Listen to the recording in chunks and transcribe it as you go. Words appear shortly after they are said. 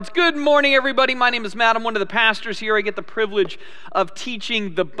Good morning, everybody. My name is Matt. I'm one of the pastors here. I get the privilege of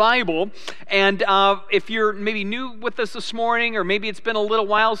teaching the Bible. And if you're maybe new with us this morning, or maybe it's been a little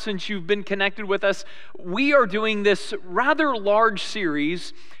while since you've been connected with us, we are doing this rather large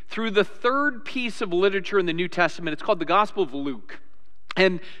series through the third piece of literature in the New Testament. It's called the Gospel of Luke.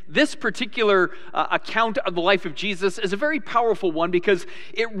 And this particular account of the life of Jesus is a very powerful one because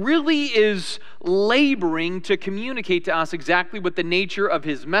it really is laboring to communicate to us exactly what the nature of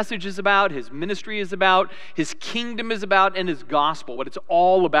his message is about, his ministry is about, his kingdom is about, and his gospel, what it's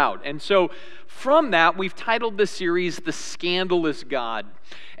all about. And so from that, we've titled this series, The Scandalous God.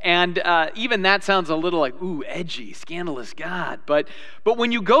 And even that sounds a little like, ooh, edgy, scandalous God. But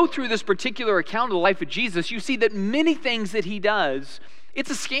when you go through this particular account of the life of Jesus, you see that many things that he does, it's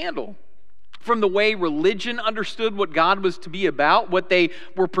a scandal. From the way religion understood what God was to be about, what they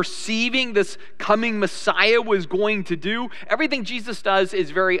were perceiving this coming Messiah was going to do, everything Jesus does is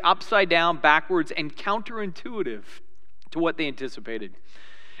very upside down, backwards, and counterintuitive to what they anticipated.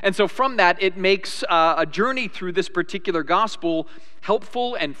 And so from that, it makes a journey through this particular gospel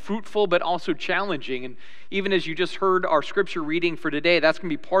helpful and fruitful, but also challenging. And even as you just heard our scripture reading for today, that's going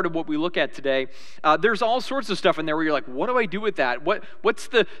to be part of what we look at today. There's all sorts of stuff in there where you're like, what do I do with that? What's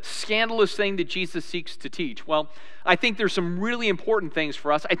the scandalous thing that Jesus seeks to teach? Well, I think there's some really important things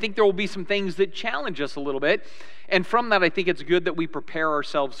for us. I think there will be some things that challenge us a little bit. And from that, I think it's good that we prepare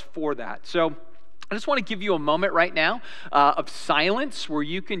ourselves for that. So I just want to give you a moment right now of silence where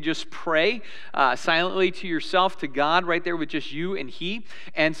you can just pray silently to yourself, to God, right there with just you and He,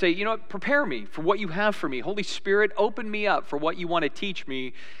 and say, you know what, prepare me for what you have for me. Holy Spirit, open me up for what you want to teach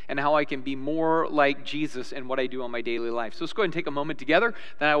me and how I can be more like Jesus in what I do on my daily life. So let's go ahead and take a moment together,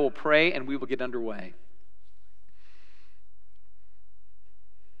 then I will pray and we will get underway.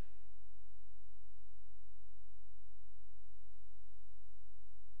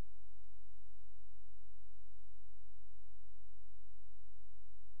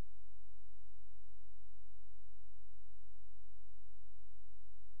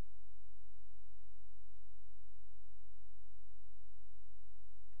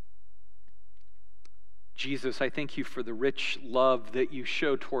 Jesus, I thank you for the rich love that you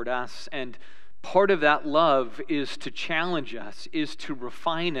show toward us. And part of that love is to challenge us, is to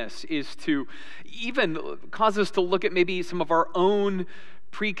refine us, is to even cause us to look at maybe some of our own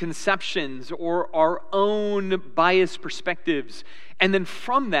preconceptions or our own biased perspectives. And then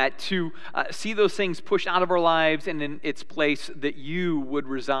from that to see those things pushed out of our lives and in its place that you would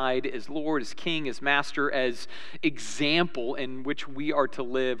reside as Lord, as King, as Master, as example in which we are to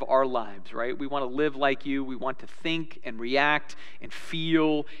live our lives, right? We want to live like you. We want to think and react and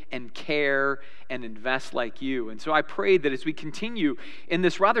feel and care and invest like you. And so I pray that as we continue in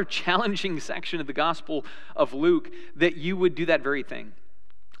this rather challenging section of the Gospel of Luke, that you would do that very thing.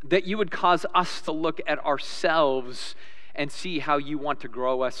 That you would cause us to look at ourselves and see how you want to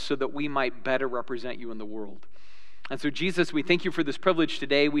grow us so that we might better represent you in the world. And so, Jesus, we thank you for this privilege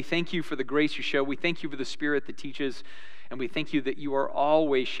today. We thank you for the grace you show. We thank you for the Spirit that teaches. And we thank you that you are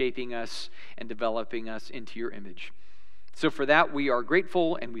always shaping us and developing us into your image. So for that, we are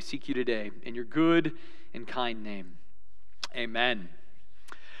grateful and we seek you today in your good and kind name. Amen.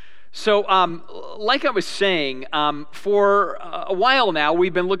 So, like I was saying, for a while now,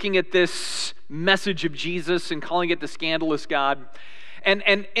 we've been looking at this message of Jesus and calling it the scandalous God. And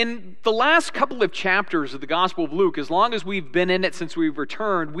in the last couple of chapters of the Gospel of Luke, as long as we've been in it since we've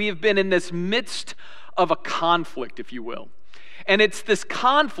returned, we have been in this midst of a conflict, if you will. And it's this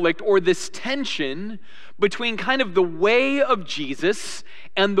conflict or this tension between kind of the way of Jesus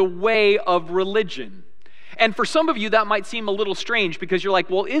and the way of religion. And for some of you, that might seem a little strange because you're like,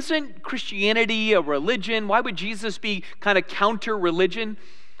 well, isn't Christianity a religion? Why would Jesus be kind of counter-religion?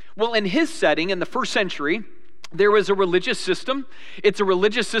 Well, in his setting, in the first century, there was a religious system. It's a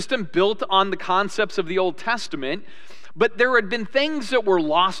religious system built on the concepts of the Old Testament, but there had been things that were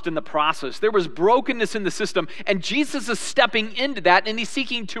lost in the process. There was brokenness in the system, and Jesus is stepping into that, and he's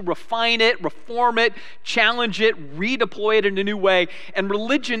seeking to refine it, reform it, challenge it, redeploy it in a new way, and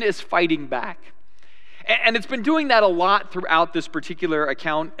religion is fighting back. And it's been doing that a lot throughout this particular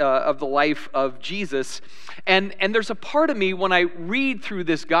account of the life of Jesus. And there's a part of me, when I read through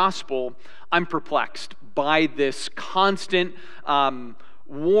this gospel, I'm perplexed by this constant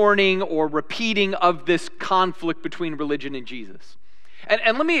warning or repeating of this conflict between religion and Jesus.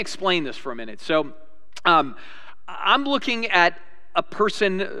 And let me explain this for a minute. So I'm looking at a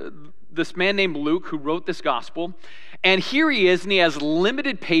person, this man named Luke, who wrote this gospel. And here he is, and he has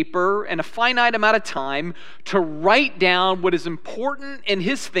limited paper and a finite amount of time to write down what is important in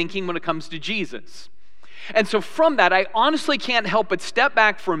his thinking when it comes to Jesus. And so from that, I honestly can't help but step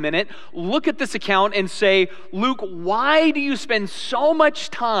back for a minute, look at this account and say, Luke, why do you spend so much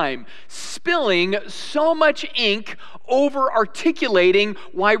time spilling so much ink over articulating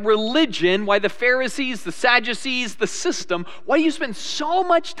why religion, why the Pharisees, the Sadducees, the system, why do you spend so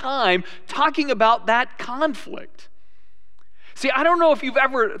much time talking about that conflict? See, I don't know if you've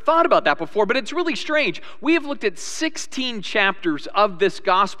ever thought about that before, but it's really strange. We have looked at 16 chapters of this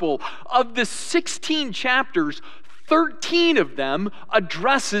gospel. Of the 16 chapters, 13 of them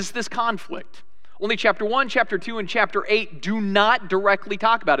addresses this conflict. Only chapter 1, chapter 2, and chapter 8 do not directly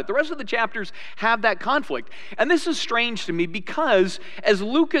talk about it. The rest of the chapters have that conflict. And this is strange to me because as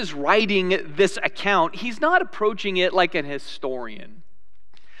Luke is writing this account, he's not approaching it like an historian.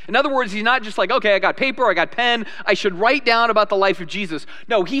 In other words, he's not just like, okay, I got paper, I got pen, I should write down about the life of Jesus.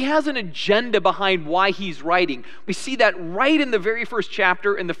 No, he has an agenda behind why he's writing. We see that right in the very first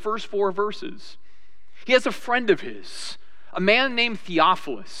chapter, in the first 4 verses. He has a friend of his, a man named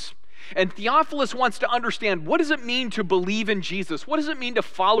Theophilus. And Theophilus wants to understand, what does it mean to believe in Jesus? What does it mean to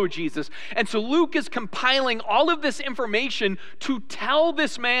follow Jesus? And so Luke is compiling all of this information to tell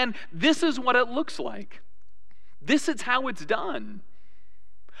this man, this is what it looks like. This is how it's done.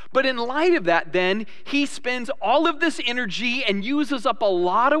 But in light of that, then, he spends all of this energy and uses up a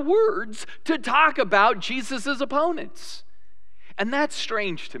lot of words to talk about Jesus' opponents. And that's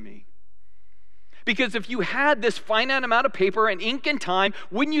strange to me. Because if you had this finite amount of paper and ink and time,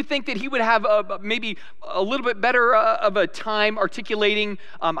 wouldn't you think that he would have maybe a little bit better of a time articulating,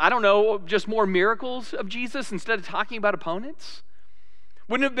 just more miracles of Jesus instead of talking about opponents?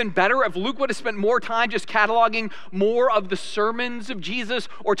 Wouldn't it have been better if Luke would have spent more time just cataloging more of the sermons of Jesus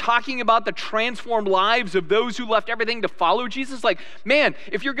or talking about the transformed lives of those who left everything to follow Jesus? Like, man,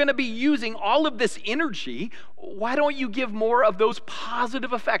 if you're going to be using all of this energy, why don't you give more of those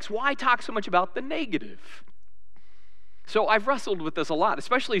positive effects? Why talk so much about the negative? So I've wrestled with this a lot,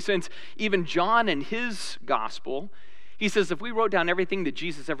 especially since even John in his gospel, he says if we wrote down everything that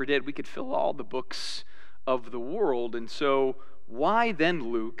Jesus ever did, we could fill all the books of the world. And so why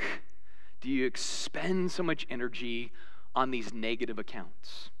then, Luke, do you expend so much energy on these negative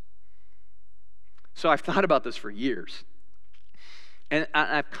accounts? So I've thought about this for years. And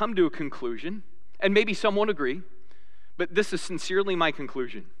I've come to a conclusion, and maybe some won't agree, but this is sincerely my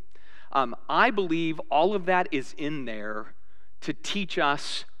conclusion. I believe all of that is in there to teach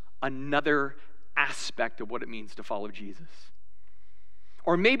us another aspect of what it means to follow Jesus.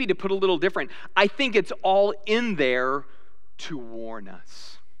 Or maybe to put a little different, I think it's all in there to warn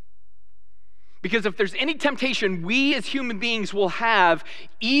us. Because if there's any temptation we as human beings will have,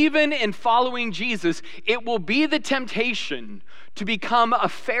 even in following Jesus, it will be the temptation to become a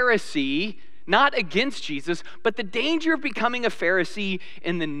Pharisee, not against Jesus, but the danger of becoming a Pharisee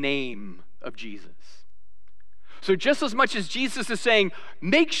in the name of Jesus. So just as much as Jesus is saying,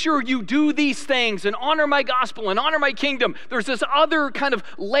 make sure you do these things and honor my gospel and honor my kingdom, there's this other kind of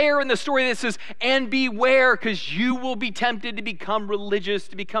layer in the story that says, and beware, because you will be tempted to become religious,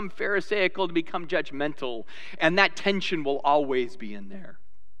 to become Pharisaical, to become judgmental. And that tension will always be in there.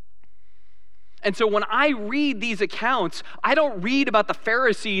 And so when I read these accounts, I don't read about the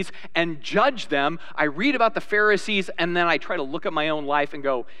Pharisees and judge them. I read about the Pharisees and then I try to look at my own life and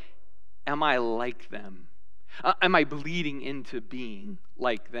go, am I like them? Am I bleeding into being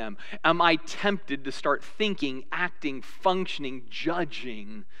like them? Am I tempted to start thinking, acting, functioning,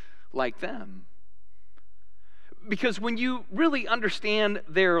 judging like them? Because when you really understand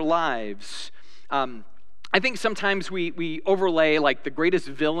their lives, I think sometimes we overlay like the greatest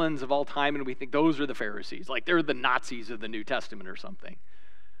villains of all time and we think those are the Pharisees, like they're the Nazis of the New Testament or something.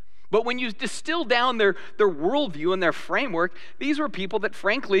 But when you distill down their worldview and their framework, these were people that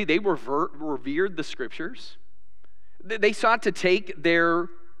frankly, they revered the scriptures. They sought to take their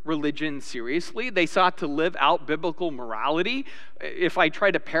religion seriously. They sought to live out biblical morality. If I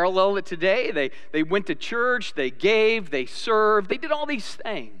try to parallel it today, they went to church, they gave, they served, they did all these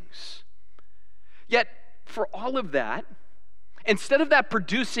things. Yet, for all of that, instead of that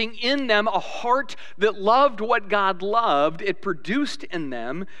producing in them a heart that loved what God loved, it produced in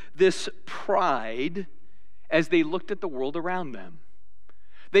them this pride as they looked at the world around them.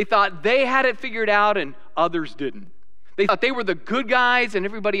 They thought they had it figured out and others didn't. They thought they were the good guys and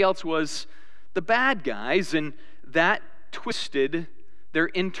everybody else was the bad guys, and that twisted their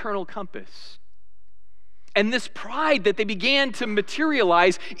internal compass. And this pride that they began to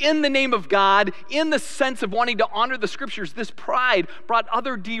materialize in the name of God, in the sense of wanting to honor the scriptures, this pride brought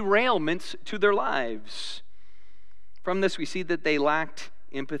other derailments to their lives. From this, we see that they lacked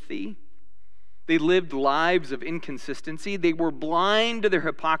empathy. They lived lives of inconsistency. They were blind to their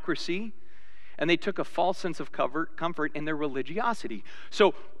hypocrisy. and they took a false sense of comfort in their religiosity.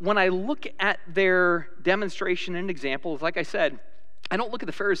 So when I look at their demonstration and examples, like I said, I don't look at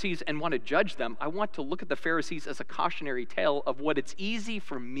the Pharisees and want to judge them. I want to look at the Pharisees as a cautionary tale of what it's easy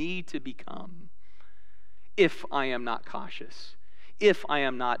for me to become if I am not cautious, if I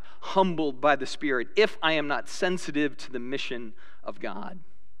am not humbled by the Spirit, if I am not sensitive to the mission of God.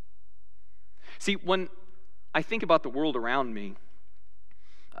 See, when I think about the world around me,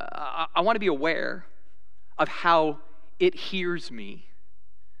 I want to be aware of how it hears me,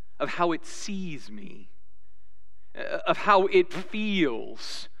 of how it sees me, of how it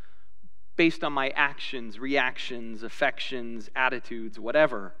feels based on my actions, reactions, affections, attitudes,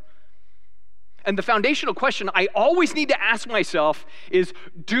 whatever. And the foundational question I always need to ask myself is,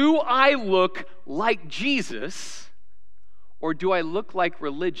 do I look like Jesus, or do I look like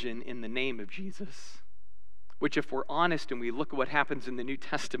religion in the name of Jesus? Which, if we're honest and we look at what happens in the New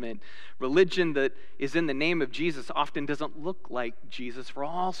Testament, religion that is in the name of Jesus often doesn't look like Jesus for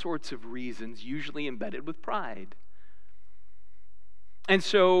all sorts of reasons, usually embedded with pride. And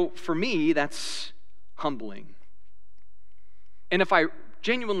so, for me, that's humbling. And if I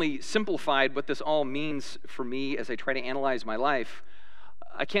genuinely simplified what this all means for me as I try to analyze my life,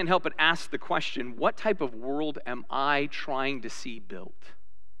 I can't help but ask the question, what type of world am I trying to see built?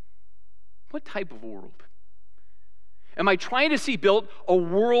 What type of world? Am I trying to see built a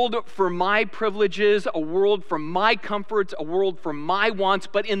world for my privileges, a world for my comforts, a world for my wants,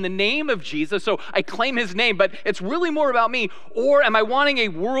 but in the name of Jesus? So I claim his name, but it's really more about me. Or am I wanting a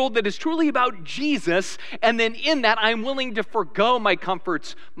world that is truly about Jesus, and then in that I'm willing to forgo my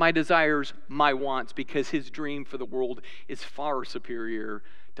comforts, my desires, my wants, because his dream for the world is far superior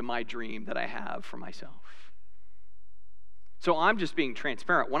to my dream that I have for myself? So I'm just being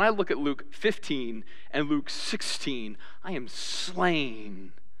transparent. When I look at Luke 15 and Luke 16, I am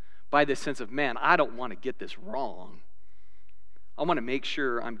slain by this sense of, man, I don't want to get this wrong. I want to make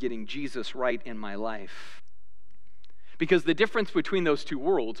sure I'm getting Jesus right in my life. Because the difference between those two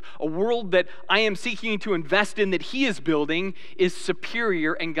worlds, a world that I am seeking to invest in that he is building, is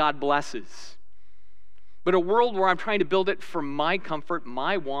superior and God blesses. But a world where I'm trying to build it for my comfort,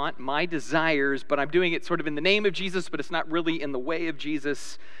 my want, my desires, but I'm doing it sort of in the name of Jesus, but it's not really in the way of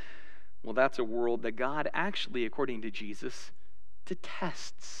Jesus, well, that's a world that God actually, according to Jesus,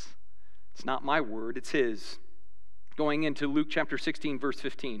 detests. It's not my word, it's his. Going into Luke chapter 16, verse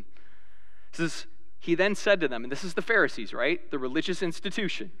 15. It says, he then said to them, and this is the Pharisees, right? The religious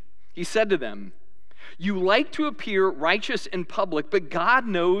institution. He said to them, you like to appear righteous in public, but God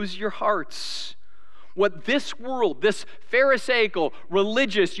knows your hearts. What this world, this Pharisaical,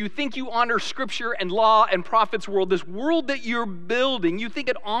 religious, you think you honor Scripture and law and prophets world, this world that you're building, you think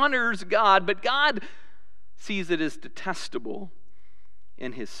it honors God, but God sees it as detestable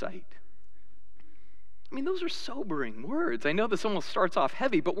in his sight. I mean, those are sobering words. I know this almost starts off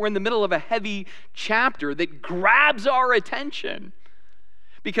heavy, but we're in the middle of a heavy chapter that grabs our attention.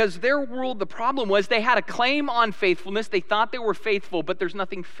 Because their world, the problem was they had a claim on faithfulness. They thought they were faithful, but there's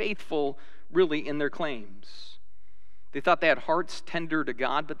nothing faithful really in their claims. They thought they had hearts tender to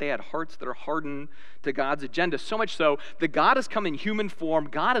God, but they had hearts that are hardened to God's agenda. So much so that God has come in human form.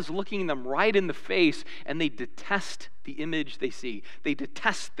 God is looking them right in the face, and they detest the image they see. They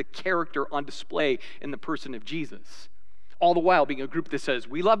detest the character on display in the person of Jesus. All the while being a group that says,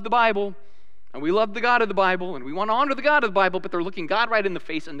 we love the Bible, and we love the God of the Bible, and we want to honor the God of the Bible, but they're looking God right in the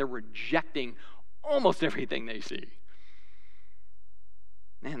face, and they're rejecting almost everything they see.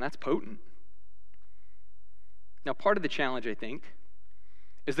 Man, that's potent. Now, part of the challenge, I think,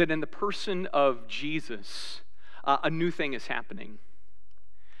 is that in the person of Jesus, a new thing is happening.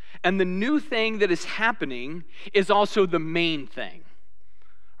 And the new thing that is happening is also the main thing,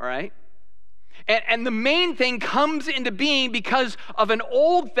 all right? And the main thing comes into being because of an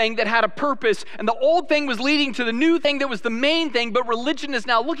old thing that had a purpose, and the old thing was leading to the new thing that was the main thing, but religion is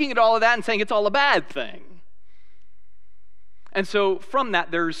now looking at all of that and saying it's all a bad thing. And so from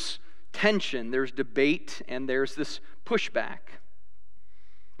that, there's tension, there's debate, and there's this pushback.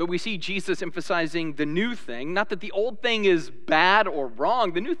 But we see Jesus emphasizing the new thing, not that the old thing is bad or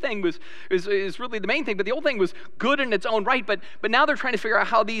wrong. The new thing is really the main thing, but the old thing was good in its own right, but now they're trying to figure out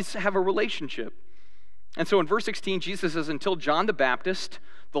how these have a relationship. And so in verse 16, Jesus says, until John the Baptist,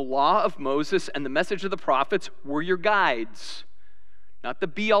 the law of Moses and the message of the prophets were your guides. Not the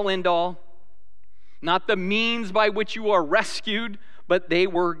be-all, end-all, not the means by which you are rescued, but they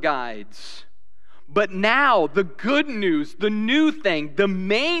were guides. But now the good news, the new thing, the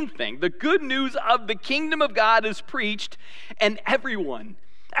main thing, the good news of the kingdom of God is preached, and everyone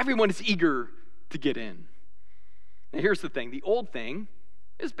is eager to get in. Now here's the thing, the old thing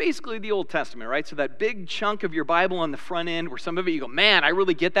is basically the Old Testament, right? So that big chunk of your Bible on the front end where some of it you go, man, I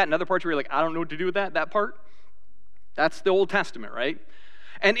really get that. And other parts where you're like, I don't know what to do with that part. That's the Old Testament, right?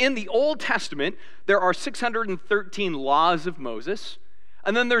 And in the Old Testament, there are 613 laws of Moses.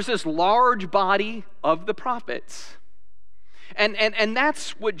 And then there's this large body of the prophets. And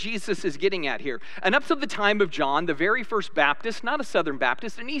that's what Jesus is getting at here. And up to the time of John, the very first Baptist, not a Southern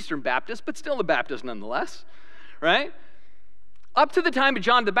Baptist, an Eastern Baptist, but still a Baptist nonetheless, right? Up to the time of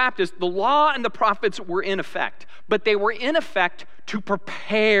John the Baptist, the law and the prophets were in effect, but they were in effect to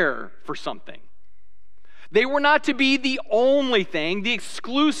prepare for something. They were not to be the only thing, the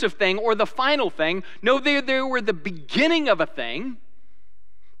exclusive thing, or the final thing. No, they were the beginning of a thing,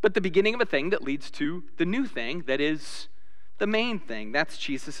 but the beginning of a thing that leads to the new thing that is the main thing. That's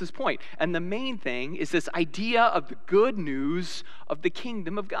Jesus' point. And the main thing is this idea of the good news of the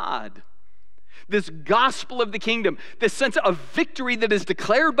kingdom of God. This gospel of the kingdom, this sense of victory that is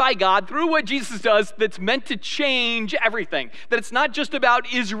declared by God through what Jesus does that's meant to change everything. That it's not just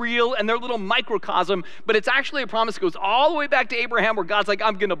about Israel and their little microcosm, but it's actually a promise that goes all the way back to Abraham where God's like,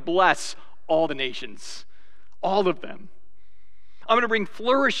 I'm going to bless all the nations, all of them. I'm going to bring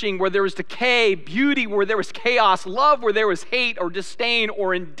flourishing where there was decay, beauty where there was chaos, love where there was hate or disdain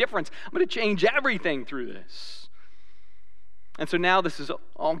or indifference. I'm going to change everything through this. And so now this is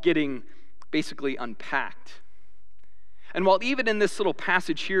all getting basically unpacked. And while even in this little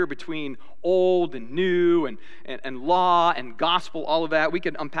passage here between old and new and law and gospel, all of that, we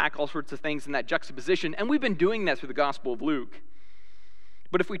could unpack all sorts of things in that juxtaposition. And we've been doing that through the Gospel of Luke.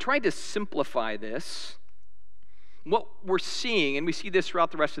 But if we tried to simplify this, what we're seeing, and we see this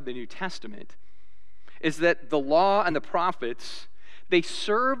throughout the rest of the New Testament, is that the law and the prophets, they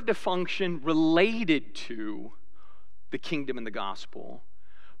served a function related to the kingdom and the gospel,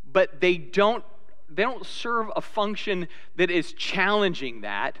 but they don't serve a function that is challenging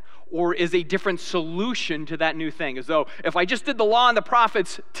that or is a different solution to that new thing. As though if I just did the law and the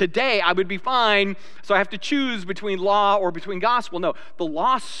prophets today, I would be fine, so I have to choose between law or between gospel. No, the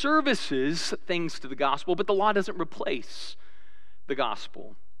law services things to the gospel, but the law doesn't replace the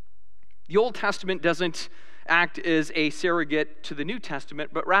gospel. The Old Testament doesn't act as a surrogate to the New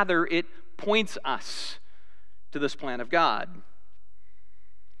Testament, but rather it points us to this plan of God.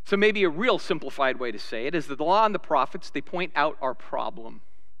 So maybe a real simplified way to say it is that the law and the prophets, they point out our problem.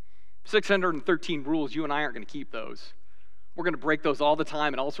 613 rules, you and I aren't going to keep those. We're going to break those all the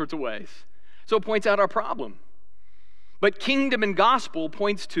time in all sorts of ways. So it points out our problem. But kingdom and gospel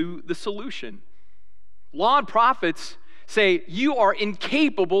points to the solution. Law and prophets say, you are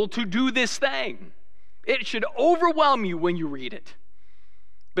incapable to do this thing. It should overwhelm you when you read it.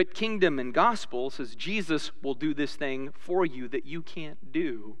 But kingdom and gospel says Jesus will do this thing for you that you can't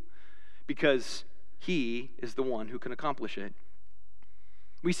do because he is the one who can accomplish it.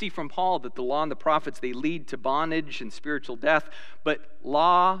 We see from Paul that the law and the prophets, they lead to bondage and spiritual death, but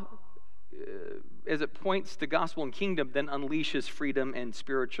law, as it points to gospel and kingdom, then unleashes freedom and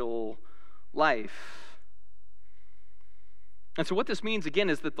spiritual life. And so what this means, again,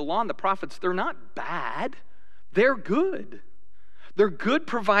 is that the law and the prophets, they're not bad, they're good. They're good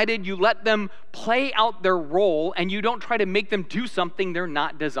provided you let them play out their role and you don't try to make them do something they're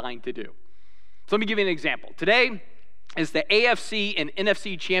not designed to do. So let me give you an example. Today is the AFC and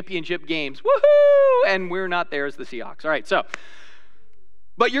NFC championship games. Woohoo! And we're not there as the Seahawks. All right,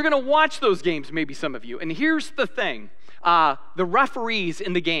 but you're going to watch those games, maybe some of you. And here's the thing. The referees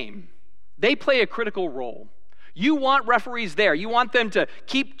in the game, they play a critical role. You want referees there. You want them to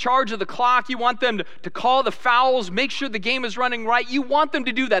keep charge of the clock. You want them to call the fouls, make sure the game is running right. You want them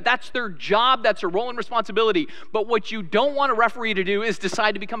to do that. That's their job. That's their role and responsibility. But what you don't want a referee to do is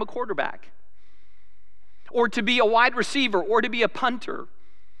decide to become a quarterback or to be a wide receiver or to be a punter,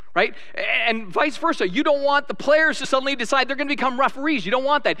 right? And vice versa. You don't want the players to suddenly decide they're going to become referees. You don't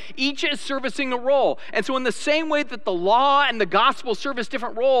want that. Each is servicing a role. And so in the same way that the law and the gospel service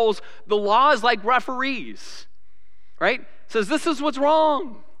different roles, the law is like referees. Right? It says this is what's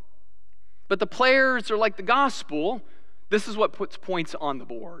wrong. But the players are like the gospel. This is what puts points on the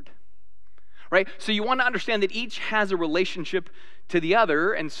board. Right? So you want to understand that each has a relationship to the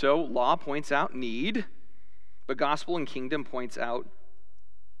other, and so law points out need, but gospel and kingdom points out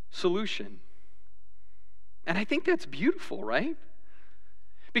solution. And I think that's beautiful, right?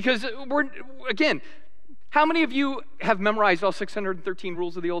 Because again, how many of you have memorized all 613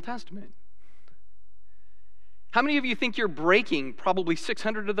 rules of the Old Testament? How many of you think you're breaking probably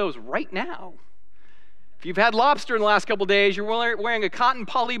 600 of those right now? If you've had lobster in the last couple days, you're wearing a cotton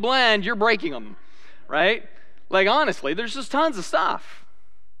poly blend, you're breaking them, right? Like honestly, there's just tons of stuff.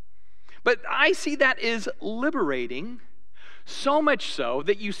 But I see that as liberating So much so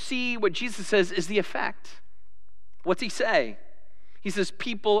that you see what Jesus says is the effect. What's he say? He says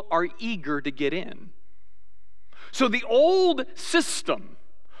people are eager to get in. So the old system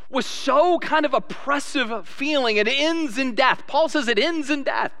was so kind of oppressive feeling. It ends in death. Paul says it ends in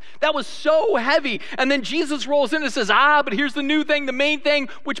death. That was so heavy. And then Jesus rolls in and says, but here's the new thing, the main thing,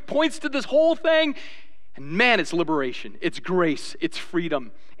 which points to this whole thing. And man, it's liberation, it's grace, it's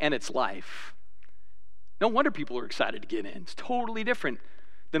freedom, and it's life. No wonder people are excited to get in. It's totally different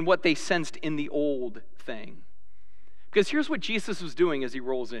than what they sensed in the old thing. Because here's what Jesus was doing as he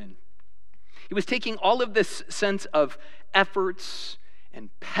rolls in. He was taking all of this sense of efforts and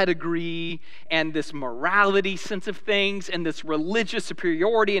pedigree and this morality sense of things and this religious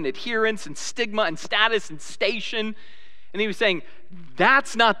superiority and adherence and stigma and status and station. And he was saying,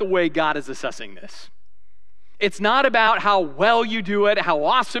 that's not the way God is assessing this. It's not about how well you do it, how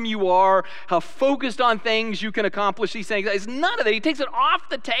awesome you are, how focused on things you can accomplish these things. It's none of that. He takes it off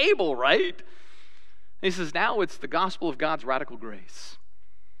the table, right? And he says, now it's the gospel of God's radical grace.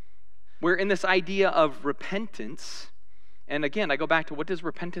 Where in this idea of repentance, and again, I go back to what does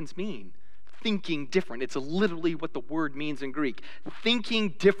repentance mean? Thinking different. It's literally what the word means in Greek.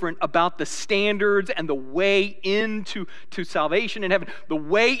 Thinking different about the standards and the way into salvation in heaven. The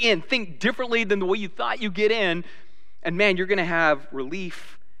way in. Think differently than the way you thought you get in. And man, you're going to have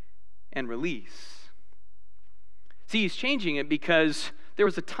relief and release. See, he's changing it because there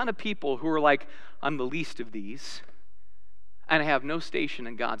was a ton of people who were like, I'm the least of these, and I have no station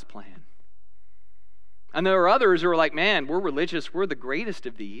in God's plan. And there are others who are like, man, we're religious, we're the greatest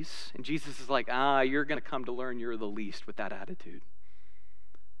of these. And Jesus is like, you're going to come to learn you're the least with that attitude.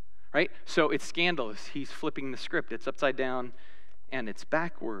 Right? So it's scandalous. He's flipping the script. It's upside down and it's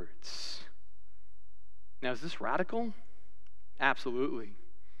backwards. Now, is this radical? Absolutely.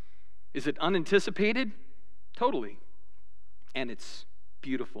 Is it unanticipated? Totally. And it's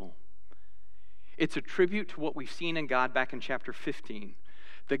beautiful. It's a tribute to what we've seen in God back in chapter 15.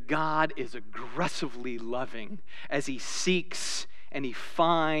 That God is aggressively loving as he seeks and he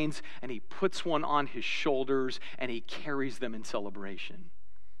finds and he puts one on his shoulders and he carries them in celebration.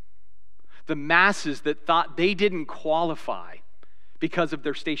 The masses that thought they didn't qualify because of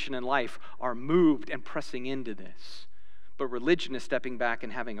their station in life are moved and pressing into this. But religion is stepping back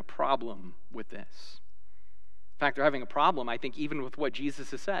and having a problem with this. In fact, they're having a problem, I think, even with what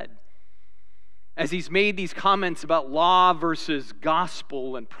Jesus has said. As he's made these comments about law versus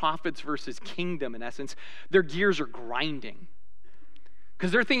gospel and prophets versus kingdom, in essence, their gears are grinding.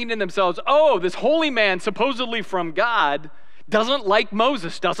 Because they're thinking to themselves, this holy man, supposedly from God, doesn't like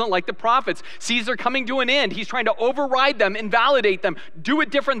Moses, doesn't like the prophets, sees they're coming to an end. He's trying to override them, invalidate them, do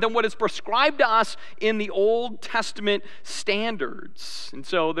it different than what is prescribed to us in the Old Testament standards. And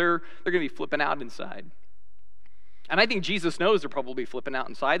so they're going to be flipping out inside. And I think Jesus knows they're probably flipping out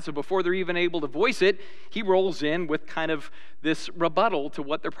inside, so before they're even able to voice it, he rolls in with kind of this rebuttal to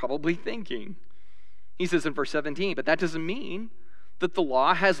what they're probably thinking. He says in verse 17, but that doesn't mean that the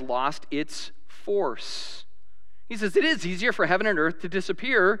law has lost its force. He says, it is easier for heaven and earth to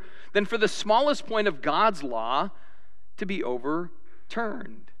disappear than for the smallest point of God's law to be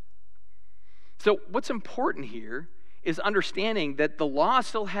overturned. So what's important here is understanding that the law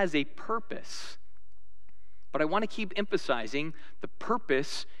still has a purpose. But I want to keep emphasizing the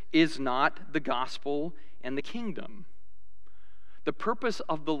purpose is not the gospel and the kingdom. The purpose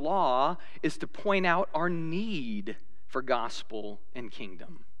of the law is to point out our need for gospel and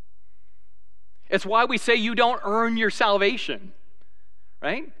kingdom. It's why we say you don't earn your salvation,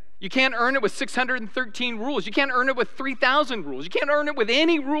 right? You can't earn it with 613 rules. You can't earn it with 3,000 rules. You can't earn it with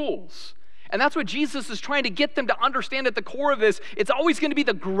any rules. And that's what Jesus is trying to get them to understand at the core of this. It's always going to be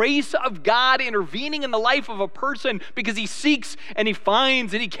the grace of God intervening in the life of a person because he seeks and he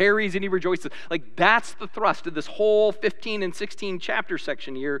finds and he carries and he rejoices. Like that's the thrust of this whole 15 and 16 chapter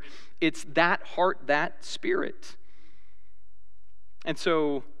section here. It's that heart, that spirit. And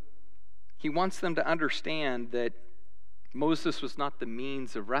so he wants them to understand that Moses was not the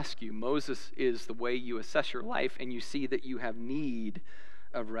means of rescue. Moses is the way you assess your life and you see that you have need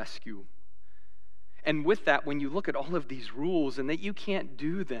of rescue. And with that, when you look at all of these rules and that you can't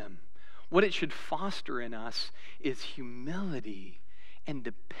do them, what it should foster in us is humility and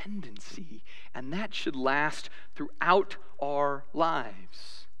dependency, and that should last throughout our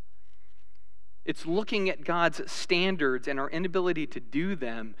lives. It's looking at God's standards and our inability to do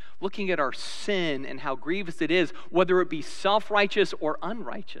them, looking at our sin and how grievous it is, whether it be self-righteous or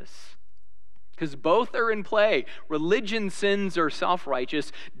unrighteous. Because both are in play. Religion's sins are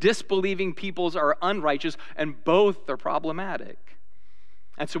self-righteous, disbelieving people's are unrighteous, and both are problematic.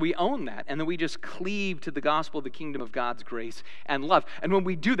 And so we own that, and then we just cleave to the gospel of the kingdom of God's grace and love. And when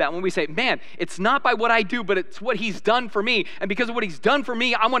we do that, when we say, man, it's not by what I do, but it's what he's done for me, and because of what he's done for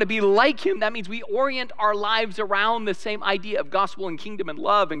me, I want to be like him, that means we orient our lives around the same idea of gospel and kingdom and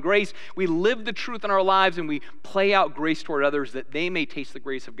love and grace. We live the truth in our lives, and we play out grace toward others that they may taste the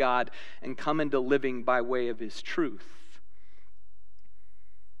grace of God and come into living by way of his truth.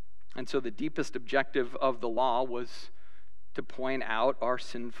 And so the deepest objective of the law was to point out our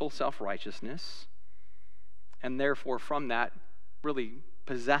sinful self-righteousness, and therefore from that really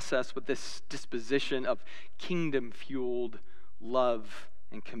possess us with this disposition of kingdom-fueled love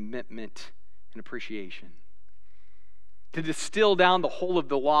and commitment and appreciation. To distill down the whole of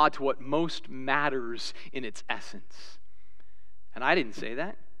the law to what most matters in its essence. And I didn't say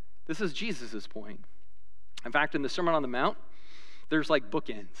that. This is Jesus' point. In fact, in the Sermon on the Mount, there's like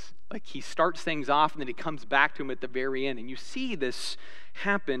bookends. Like he starts things off and then he comes back to them at the very end. And you see this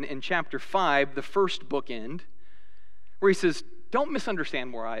happen in chapter 5, the first bookend, where he says, don't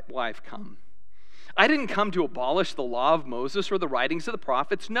misunderstand why I've come. I didn't come to abolish the law of Moses or the writings of the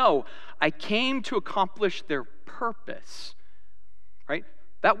prophets. No, I came to accomplish their purpose. Right?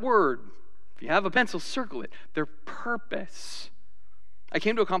 That word, if you have a pencil, circle it. Their purpose. I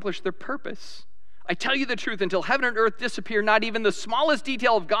came to accomplish their purpose. I tell you the truth, until heaven and earth disappear, not even the smallest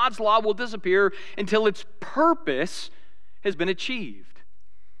detail of God's law will disappear until its purpose has been achieved.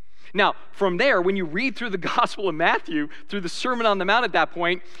 Now, from there, when you read through the Gospel of Matthew, through the Sermon on the Mount at that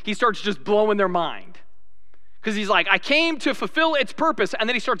point, he starts just blowing their mind. Because he's like, I came to fulfill its purpose. And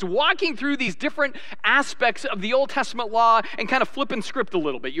then he starts walking through these different aspects of the Old Testament law and kind of flipping script a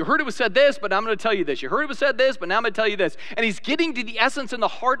little bit. You heard it was said this, but now I'm going to tell you this. You heard it was said this, but now I'm going to tell you this. And he's getting to the essence and the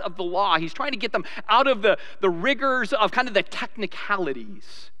heart of the law. He's trying to get them out of the rigors of kind of the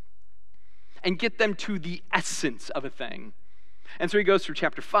technicalities and get them to the essence of a thing. And so he goes through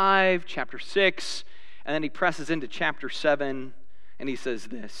chapter 5, chapter 6, and then he presses into chapter 7, and he says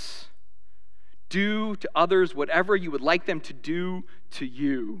this. Do to others whatever you would like them to do to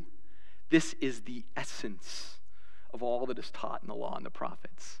you. This is the essence of all that is taught in the law and the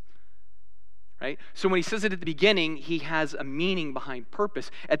prophets. Right? So when he says it at the beginning, he has a meaning behind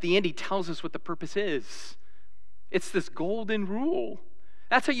purpose. At the end, he tells us what the purpose is. It's this golden rule.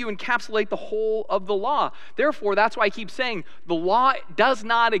 That's how you encapsulate the whole of the law. Therefore, that's why I keep saying the law does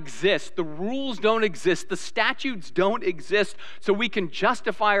not exist. The rules don't exist. The statutes don't exist so we can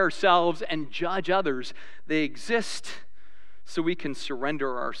justify ourselves and judge others. They exist so we can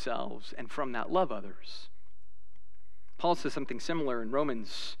surrender ourselves and from that love others. Paul says something similar in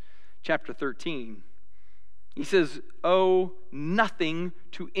Romans chapter 13. He says, owe nothing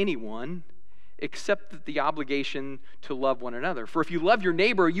to anyone except the obligation to love one another. For if you love your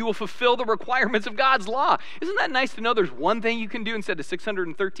neighbor, you will fulfill the requirements of God's law. Isn't that nice to know there's one thing you can do instead of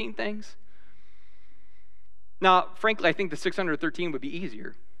 613 things? Now, frankly, I think the 613 would be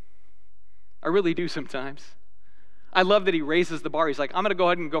easier. I really do sometimes. I love that he raises the bar. He's like, I'm going to go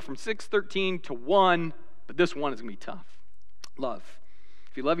ahead and go from 613 to 1, but this one is going to be tough. Love.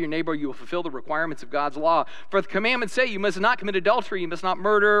 If you love your neighbor, you will fulfill the requirements of God's law. For the commandments say you must not commit adultery, you must not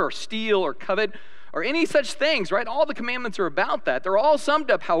murder or steal or covet or any such things, right? All the commandments are about that. They're all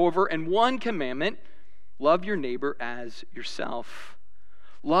summed up, however, in one commandment: love your neighbor as yourself.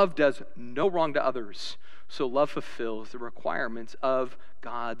 Love does no wrong to others, so love fulfills the requirements of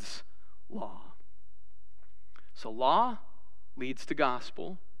God's law. So law leads to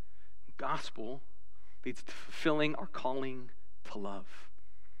gospel. Gospel leads to fulfilling our calling to love.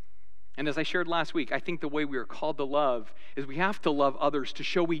 And as I shared last week, I think the way we are called to love is we have to love others to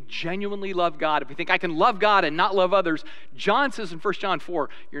show we genuinely love God. If we think I can love God and not love others, John says in 1 John 4,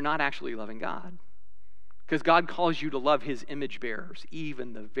 you're not actually loving God. Because God calls you to love his image bearers,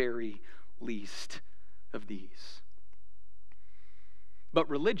 even the very least of these. But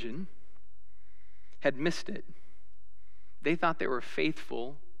religion had missed it. They thought they were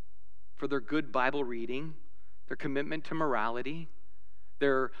faithful for their good Bible reading, their commitment to morality,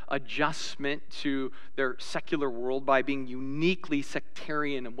 their adjustment to their secular world by being uniquely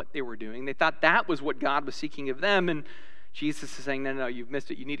sectarian in what they were doing. They thought that was what God was seeking of them. And Jesus is saying, no, you've missed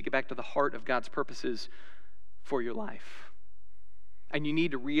it. You need to get back to the heart of God's purposes for your life. And you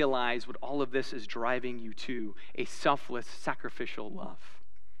need to realize what all of this is driving you to: a selfless, sacrificial love.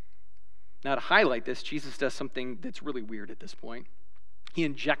 Now, to highlight this, Jesus does something that's really weird at this point. He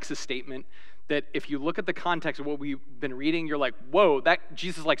injects a statement that if you look at the context of what we've been reading, you're like, whoa, that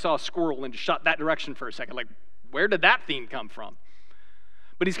Jesus saw a squirrel and shot that direction for a second. Like, where did that theme come from?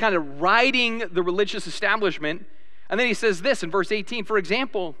 But he's kind of riding the religious establishment. And then he says this in verse 18, for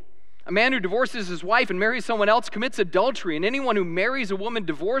example, A man who divorces his wife and marries someone else commits adultery, and anyone who marries a woman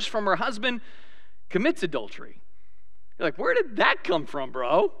divorced from her husband commits adultery. You're like, where did that come from,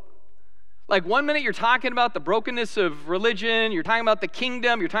 bro? Like, one minute you're talking about the brokenness of religion, you're talking about the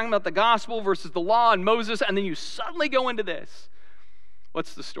kingdom, you're talking about the gospel versus the law and Moses, and then you suddenly go into this.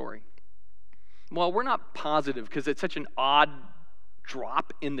 What's the story? Well, we're not positive because it's such an odd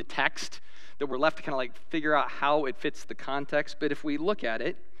drop in the text that we're left to kind of like figure out how it fits the context. But if we look at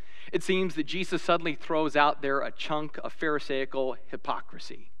it, it seems that Jesus suddenly throws out there a chunk of Pharisaical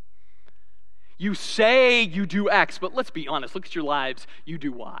hypocrisy. You say you do X, but let's be honest, look at your lives, you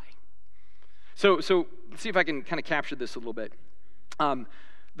do Y. So let's see if I can kind of capture this a little bit.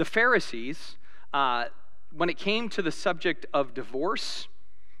 The Pharisees, when it came to the subject of divorce,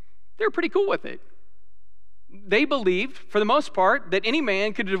 they were pretty cool with it. They believed, for the most part, that any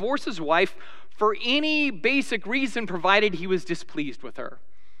man could divorce his wife for any basic reason provided he was displeased with her.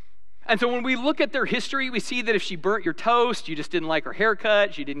 And so when we look at their history, we see that if she burnt your toast, you just didn't like her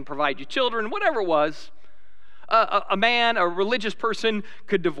haircut, she didn't provide you children, whatever it was, a man, a religious person,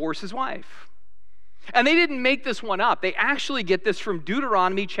 could divorce his wife. And they didn't make this one up. They actually get this from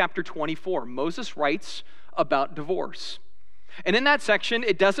Deuteronomy chapter 24. Moses writes about divorce. And in that section,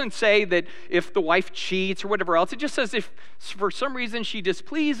 it doesn't say that if the wife cheats or whatever else. It just says if for some reason she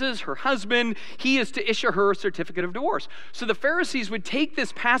displeases her husband, he is to issue her a certificate of divorce. So the Pharisees would take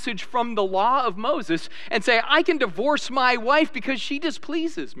this passage from the law of Moses and say, I can divorce my wife because she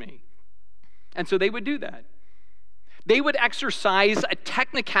displeases me. And so they would do that. They would exercise a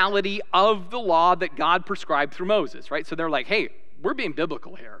technicality of the law that God prescribed through Moses, right? So they're like, hey, we're being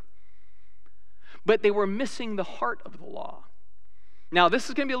biblical here. But they were missing the heart of the law. Now, this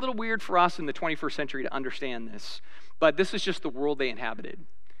is going to be a little weird for us in the 21st century to understand this, but this is just the world they inhabited.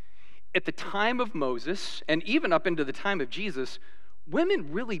 At the time of Moses, and even up into the time of Jesus,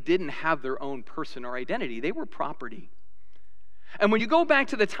 women really didn't have their own person or identity. They were property. And when you go back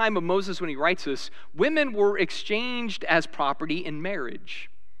to the time of Moses when he writes this, women were exchanged as property in marriage.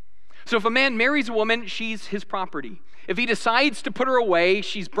 So if a man marries a woman, she's his property. If he decides to put her away,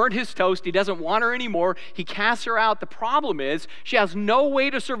 she's burnt his toast, he doesn't want her anymore, he casts her out. The problem is she has no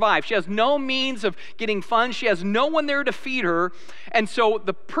way to survive. She has no means of getting funds. She has no one there to feed her. And so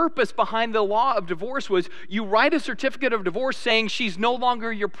the purpose behind the law of divorce was you write a certificate of divorce saying she's no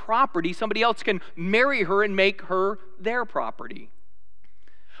longer your property. Somebody else can marry her and make her their property.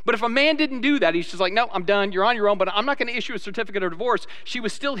 But if a man didn't do that, he's just like, no, I'm done, you're on your own, but I'm not going to issue a certificate of divorce. She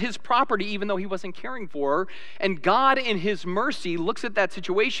was still his property even though he wasn't caring for her. And God in his mercy looks at that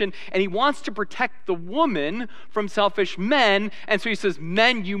situation and he wants to protect the woman from selfish men. And so he says,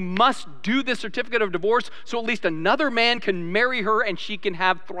 men, you must do this certificate of divorce so at least another man can marry her and she can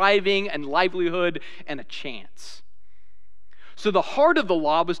have thriving and livelihood and a chance. So the heart of the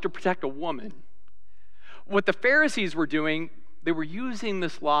law was to protect a woman. What the Pharisees were doing, they were using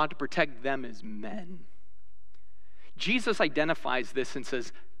this law to protect them as men. Jesus identifies this and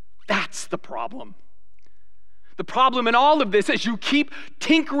says, that's the problem. The problem in all of this is you keep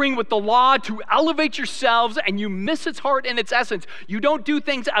tinkering with the law to elevate yourselves and you miss its heart and its essence. You don't do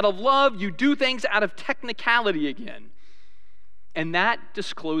things out of love, you do things out of technicality again. And that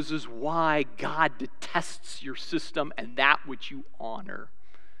discloses why God detests your system and that which you honor.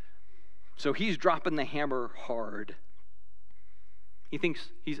 So he's dropping the hammer hard. He thinks,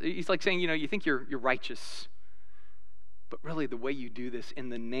 he's like saying, you think you're righteous, but really the way you do this in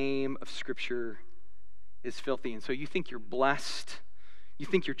the name of Scripture is filthy. And so you think you're blessed, you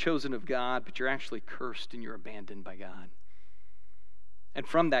think you're chosen of God, but you're actually cursed and you're abandoned by God. And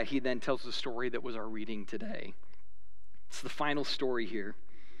from that, he then tells the story that was our reading today. It's the final story here.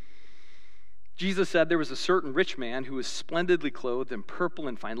 Jesus said there was a certain rich man who was splendidly clothed in purple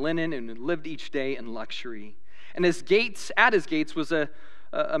and fine linen and lived each day in luxury. And at his gates was a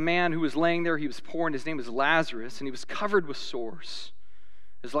man who was laying there. He was poor, and his name was Lazarus, and he was covered with sores.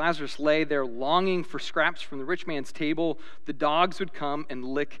 As Lazarus lay there longing for scraps from the rich man's table, the dogs would come and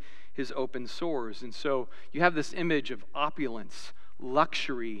lick his open sores. And so you have this image of opulence,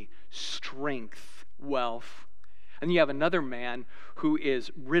 luxury, strength, wealth. And you have another man who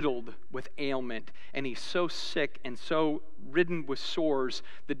is riddled with ailment, and he's so sick and so ridden with sores,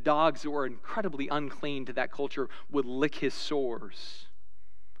 the dogs that were incredibly unclean to that culture would lick his sores.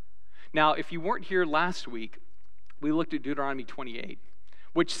 Now, if you weren't here last week, we looked at Deuteronomy 28,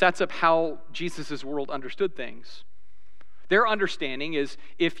 which sets up how Jesus' world understood things. Their understanding is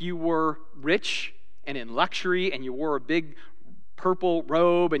if you were rich and in luxury and you wore a big purple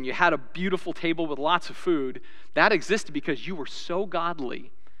robe and you had a beautiful table with lots of food, that existed because you were so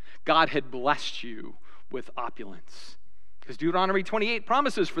godly. God had blessed you with opulence. Because Deuteronomy 28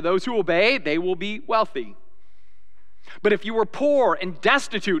 promises for those who obey, they will be wealthy. But if you were poor and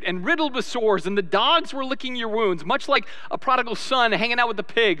destitute and riddled with sores and the dogs were licking your wounds, much like a prodigal son hanging out with the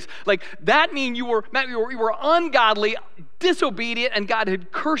pigs, like that means you were ungodly, disobedient, and God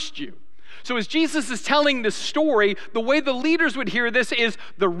had cursed you. So as Jesus is telling this story, the way the leaders would hear this is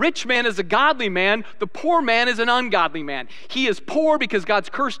the rich man is a godly man, the poor man is an ungodly man. He is poor because God's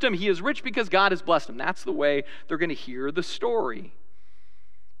cursed him. He is rich because God has blessed him. That's the way they're going to hear the story.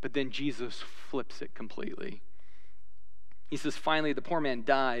 But then Jesus flips it completely. He says, finally, the poor man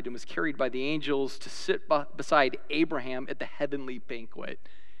died and was carried by the angels to sit beside Abraham at the heavenly banquet.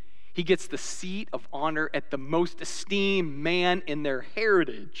 He gets the seat of honor at the most esteemed man in their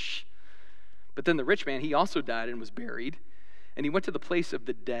heritage. But then the rich man, he also died and was buried, and he went to the place of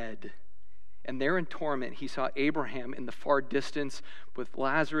the dead. And there in torment, he saw Abraham in the far distance with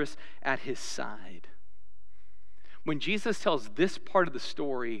Lazarus at his side. When Jesus tells this part of the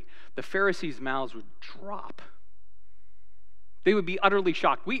story, the Pharisees' mouths would drop. They would be utterly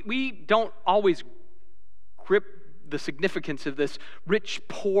shocked. We don't always grip the significance of this rich,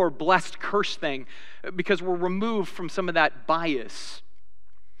 poor, blessed, cursed thing because we're removed from some of that bias.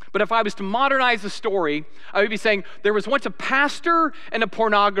 But if I was to modernize the story, I would be saying there was once a pastor and a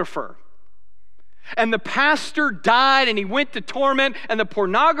pornographer. And the pastor died and he went to torment, and the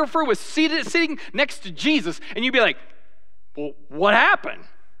pornographer was sitting next to Jesus. And you'd be like, well, what happened?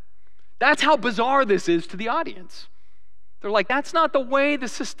 That's how bizarre this is to the audience. They're like, that's not the way the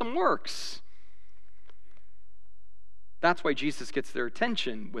system works. That's why Jesus gets their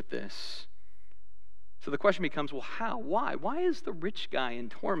attention with this. So the question becomes, well, how? Why? Why is the rich guy in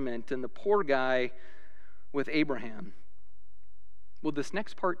torment and the poor guy with Abraham? Well, this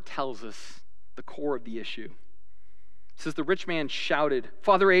next part tells us the core of the issue. It says, the rich man shouted,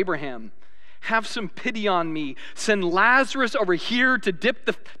 Father Abraham, have some pity on me. Send Lazarus over here to dip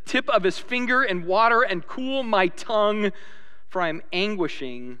the tip of his finger in water and cool my tongue, for I am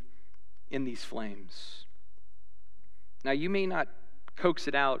anguishing in these flames. Now, you may not coax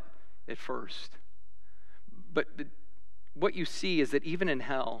it out at first, but what you see is that even in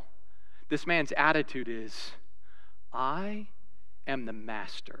hell, this man's attitude is, I am the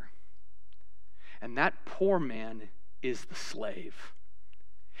master, and that poor man is the slave.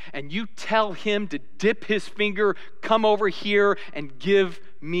 And you tell him to dip his finger, come over here and give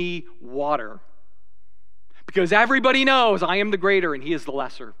me water. Because everybody knows I am the greater and he is the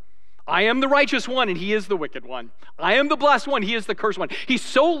lesser. I am the righteous one and he is the wicked one. I am the blessed one, he is the cursed one. He's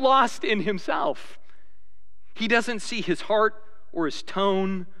so lost in himself. He doesn't see his heart or his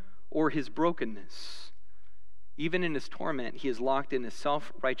tone or his brokenness. Even in his torment, he is locked in his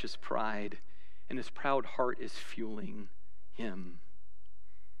self-righteous pride, and his proud heart is fueling him.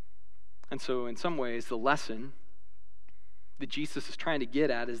 And so in some ways, the lesson that Jesus is trying to get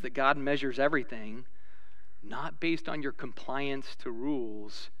at is that God measures everything not based on your compliance to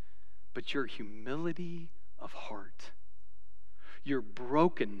rules, but your humility of heart, your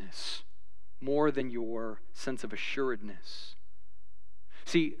brokenness more than your sense of assuredness.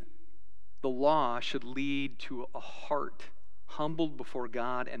 See, the law should lead to a heart humbled before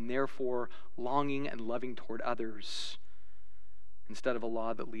God and therefore longing and loving toward others, instead of a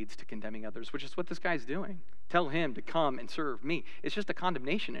law that leads to condemning others, which is what this guy's doing. Tell him to come and serve me. It's just a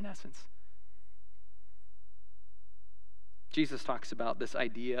condemnation in essence. Jesus talks about this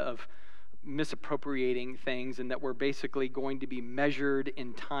idea of misappropriating things and that we're basically going to be measured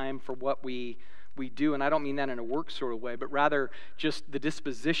in time for what we do. And I don't mean that in a work sort of way, but rather just the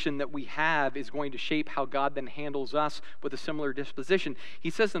disposition that we have is going to shape how God then handles us with a similar disposition.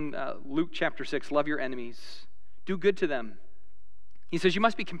 He says in Luke chapter 6, love your enemies, do good to them. He says, you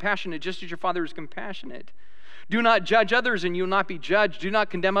must be compassionate just as your Father is compassionate. Do not judge others and you will not be judged. Do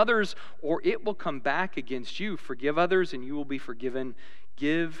not condemn others or it will come back against you. Forgive others and you will be forgiven.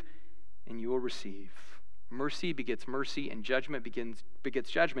 Give and you will receive. Mercy begets mercy and judgment begets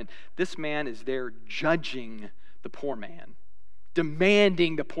judgment. This man is there judging the poor man,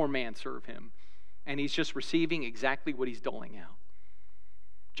 demanding the poor man serve him. And he's just receiving exactly what he's doling out.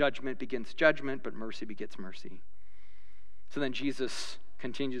 Judgment begets judgment, but mercy begets mercy. So then Jesus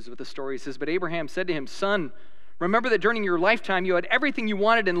continues with the story. He says, but Abraham said to him, son, remember that during your lifetime you had everything you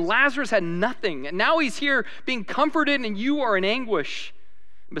wanted and Lazarus had nothing. And now he's here being comforted and you are in anguish.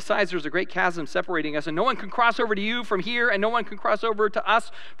 And besides, there's a great chasm separating us and no one can cross over to you from here and no one can cross over to us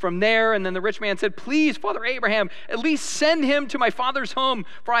from there. And then the rich man said, please, Father Abraham, at least send him to my father's home,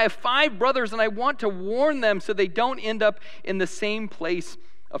 for I have 5 brothers and I want to warn them so they don't end up in the same place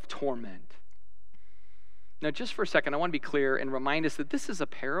of torment. Now, just for a second, I want to be clear and remind us that this is a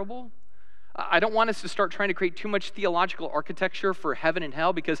parable I don't want us to start trying to create too much theological architecture for heaven and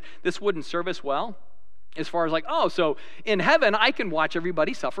hell, because this wouldn't serve us well. As far as like, oh, so in heaven, I can watch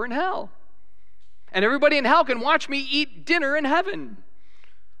everybody suffer in hell. And everybody in hell can watch me eat dinner in heaven.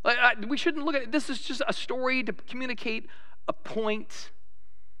 We shouldn't look at it. This is just a story to communicate a point.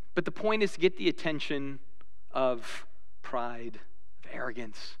 But the point is to get the attention of pride, of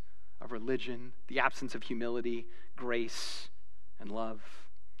arrogance, of religion, the absence of humility, grace, and love.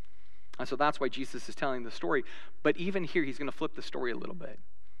 And so that's why Jesus is telling the story. But even here, he's going to flip the story a little bit.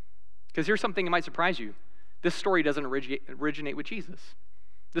 Because here's something that might surprise you. This story doesn't originate with Jesus.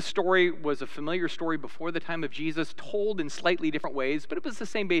 This story was a familiar story before the time of Jesus, told in slightly different ways, but it was the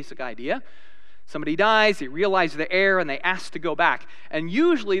same basic idea. Somebody dies, they realize the error, and they ask to go back. And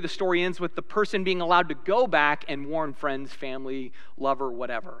usually the story ends with the person being allowed to go back and warn friends, family, lover,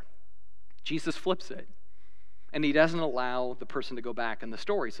 whatever. Jesus flips it, and he doesn't allow the person to go back in the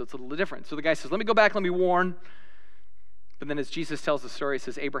story, so it's a little different. So the guy says, let me go back, let me warn. But then as Jesus tells the story, it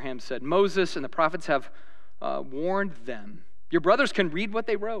says, Abraham said, Moses and the prophets have warned them. Your brothers can read what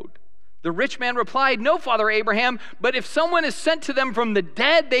they wrote. The rich man replied, no, Father Abraham, but if someone is sent to them from the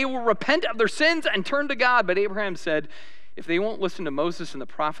dead, they will repent of their sins and turn to God. But Abraham said, if they won't listen to Moses and the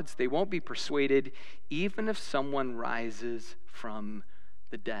prophets, they won't be persuaded, even if someone rises from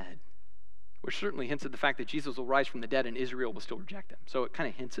the dead. Which certainly hints at the fact that Jesus will rise from the dead and Israel will still reject him. So it kind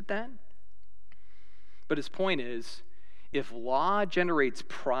of hints at that. But his point is, if law generates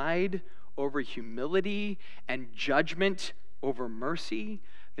pride over humility and judgment over mercy,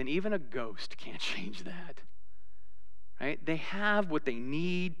 then even a ghost can't change that. Right? They have what they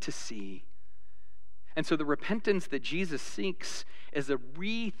need to see. And so the repentance that Jesus seeks is a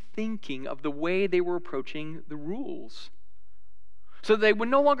rethinking of the way they were approaching the rules. So they would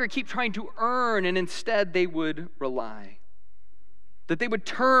no longer keep trying to earn, and instead they would rely. That they would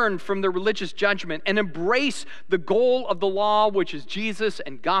turn from their religious judgment and embrace the goal of the law, which is Jesus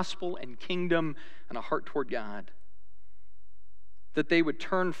and gospel and kingdom and a heart toward God. That they would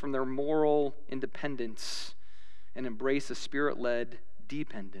turn from their moral independence and embrace a spirit-led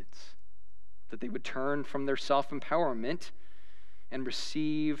dependence. That they would turn from their self-empowerment and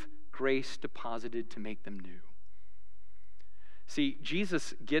receive grace deposited to make them new. See,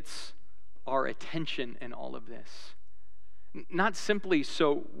 Jesus gets our attention in all of this. Not simply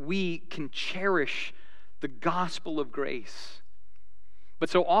so we can cherish the gospel of grace, but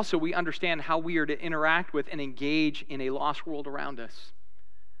so also we understand how we are to interact with and engage in a lost world around us.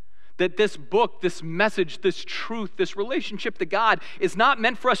 That this book, this message, this truth, this relationship to God is not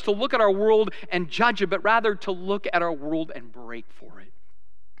meant for us to look at our world and judge it, but rather to look at our world and break for it.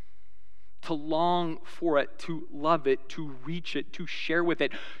 To long for it, to love it, to reach it, to share with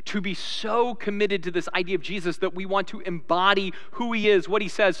it, to be so committed to this idea of Jesus that we want to embody who he is, what he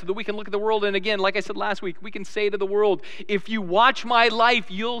says, so that we can look at the world. And again, like I said last week, we can say to the world, if you watch my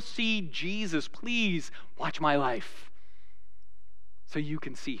life, you'll see Jesus. Please watch my life so you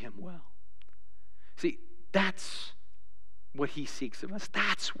can see him well. See, that's what he seeks of us.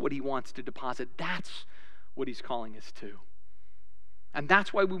 That's what he wants to deposit. That's what he's calling us to. And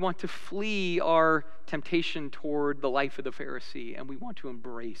that's why we want to flee our temptation toward the life of the Pharisee, and we want to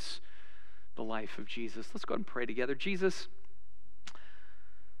embrace the life of Jesus. Let's go ahead and pray together. Jesus,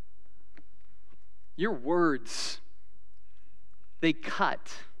 your words, they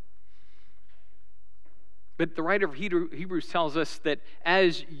cut. But the writer of Hebrews tells us that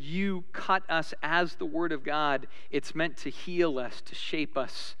as you cut us as the Word of God, it's meant to heal us, to shape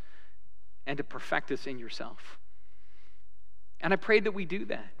us, and to perfect us in yourself. And I pray that we do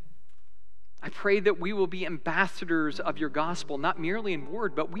that. I pray that we will be ambassadors of your gospel, not merely in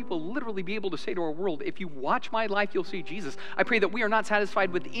word, but we will literally be able to say to our world, if you watch my life, you'll see Jesus. I pray that we are not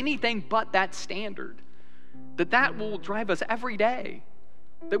satisfied with anything but that standard, that will drive us every day,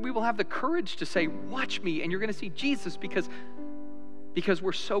 that we will have the courage to say, watch me, and you're going to see Jesus because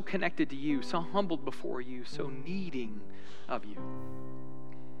we're so connected to you, so humbled before you, so needing of you.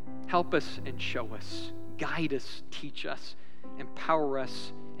 Help us and show us, guide us, teach us, empower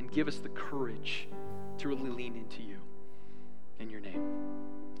us, and give us the courage to really lean into you.